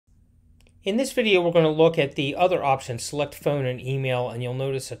In this video, we're going to look at the other options, select phone and email, and you'll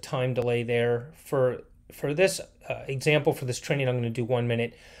notice a time delay there. For this example, for this training, I'm going to do 1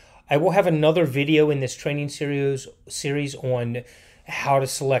 minute. I will have another video in this training series on how to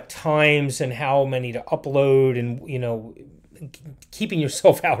select times and how many to upload, and keeping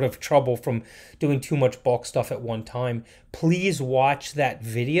yourself out of trouble from doing too much bulk stuff at one time. Please watch that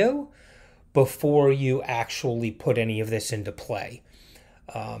video before you actually put any of this into play.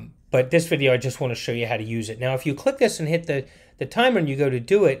 But this video, I just want to show you how to use it. Now, if you click this and hit the timer and you go to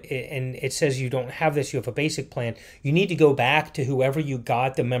do it, and it says you don't have this, you have a basic plan, you need to go back to whoever you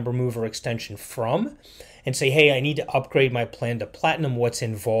got the Member Mover extension from and say, hey, I need to upgrade my plan to Platinum. What's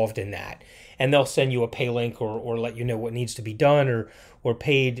involved in that? And they'll send you a pay link or let you know what needs to be done or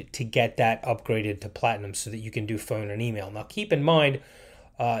paid to get that upgraded to Platinum so that you can do phone and email. Now, keep in mind,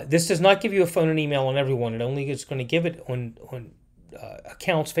 this does not give you a phone and email on everyone. It only is going to give it on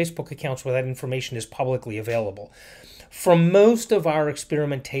accounts, Facebook accounts where that information is publicly available. For most of our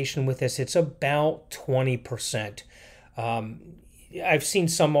experimentation with this, it's about 20%. I've seen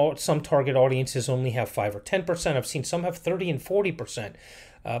some target audiences only have 5 or 10%. I've seen some have 30 and 40%.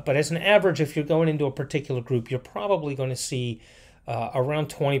 But as an average, if you're going into a particular group, you're probably going to see around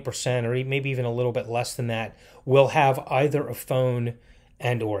 20%, or maybe even a little bit less than that, will have either a phone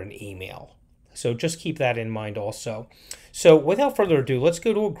and or an email. So just keep that in mind also. So without further ado, let's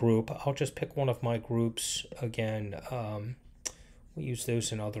go to a group. I'll just pick one of my groups again. We'll use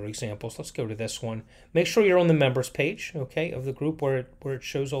those in other examples. Let's go to this one. Make sure you're on the members page, okay, of the group where it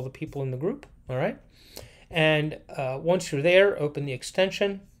shows all the people in the group, all right? And once you're there, open the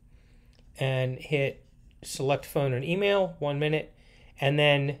extension and hit select phone and email, 1 minute, and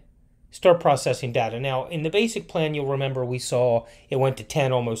then start processing data. Now, in the basic plan, you'll remember we saw it went to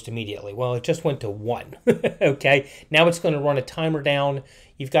 10 almost immediately. Well, it just went to 1, okay? Now it's going to run a timer down.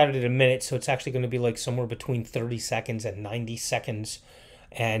 You've got it at a minute, so it's actually going to be like somewhere between 30 seconds and 90 seconds,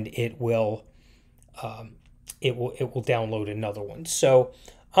 and it will download another one. So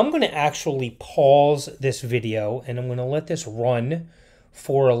I'm going to actually pause this video, and I'm going to let this run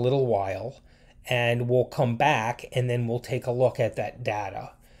for a little while, and we'll come back, and then we'll take a look at that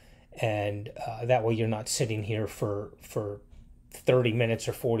data. And that way you're not sitting here for 30 minutes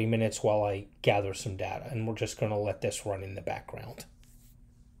or 40 minutes while I gather some data. And we're just going to let this run in the background.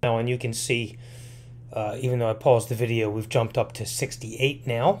 Now, and you can see, even though I paused the video, we've jumped up to 68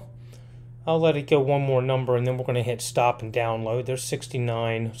 now. I'll let it go one more number, and then we're going to hit stop and download. There's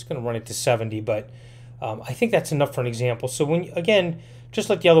 69. It's going to run it to 70, but I think that's enough for an example. So again, just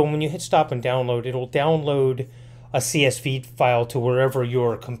like the other one, when you hit stop and download, it'll download a CSV file to wherever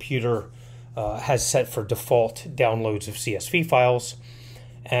your computer has set for default downloads of CSV files.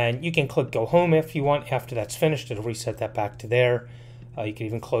 And you can click go home if you want. After that's finished, it'll reset that back to there. You can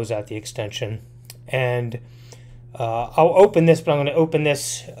even close out the extension. And I'll open this, but I'm going to open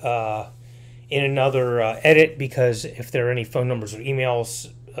this in another edit, because if there are any phone numbers or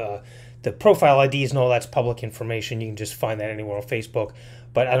emails, the profile IDs and all that's public information. You can just find that anywhere on Facebook.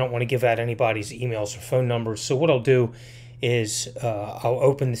 But I don't want to give out anybody's emails or phone numbers. So what I'll do is I'll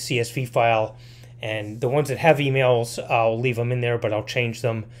open the CSV file, and the ones that have emails, I'll leave them in there, but I'll change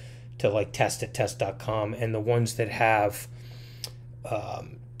them to like test@test.com. And the ones that have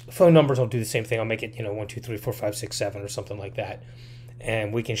phone numbers, I'll do the same thing. I'll make it 1, 2, 3, 4, 5, 6, 7 or something like that.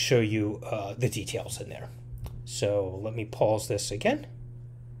 And we can show you the details in there. So let me pause this again.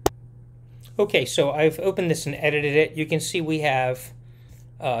 Okay, so I've opened this and edited it. You can see we have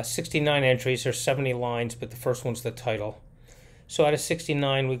 69 entries. There's 70 lines, but the first one's the title. So out of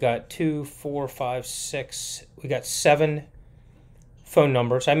 69, we got 2, 4, 5, 6. We got 7 phone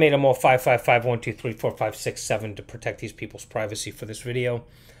numbers. I made them all 555, 1, 2, 3, 4, 5, 6, 7 to protect these people's privacy for this video.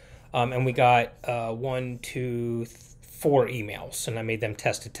 And we got 1, 2, 4 emails, and I made them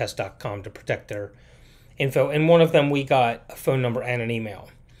test@test.com to protect their info. And one of them, we got a phone number and an email.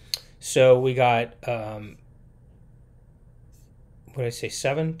 So we got, what did I say,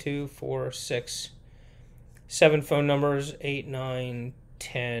 7, 2, 4, 6, 7 phone numbers, 8, 9,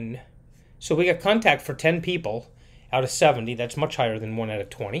 10. So we got contact for 10 people out of 70. That's much higher than 1 out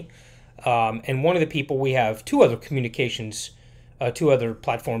of 20. And one of the people, we have 2 other communications, 2 other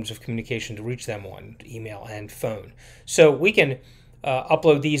platforms of communication to reach them on, email and phone. So we can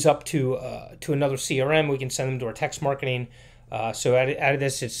upload these up to another CRM. We can send them to our text marketing. So out of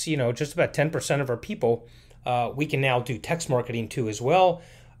this, it's just about 10% of our people we can now do text marketing to as well,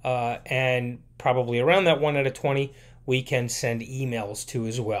 and probably around that 1 out of 20 we can send emails to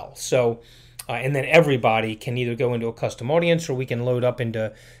as well. So and then everybody can either go into a custom audience, or we can load up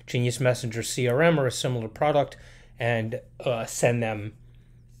into Genius Messenger CRM or a similar product and send them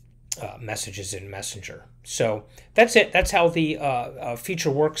messages in Messenger. So that's it. That's how the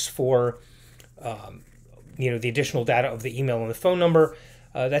feature works for the additional data of the email and the phone number.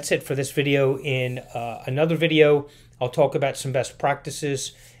 That's it for this video. In another video, I'll talk about some best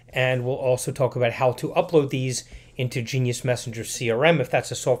practices, and we'll also talk about how to upload these into Genius Messenger CRM if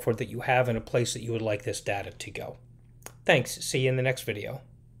that's a software that you have and a place that you would like this data to go. Thanks. See you in the next video.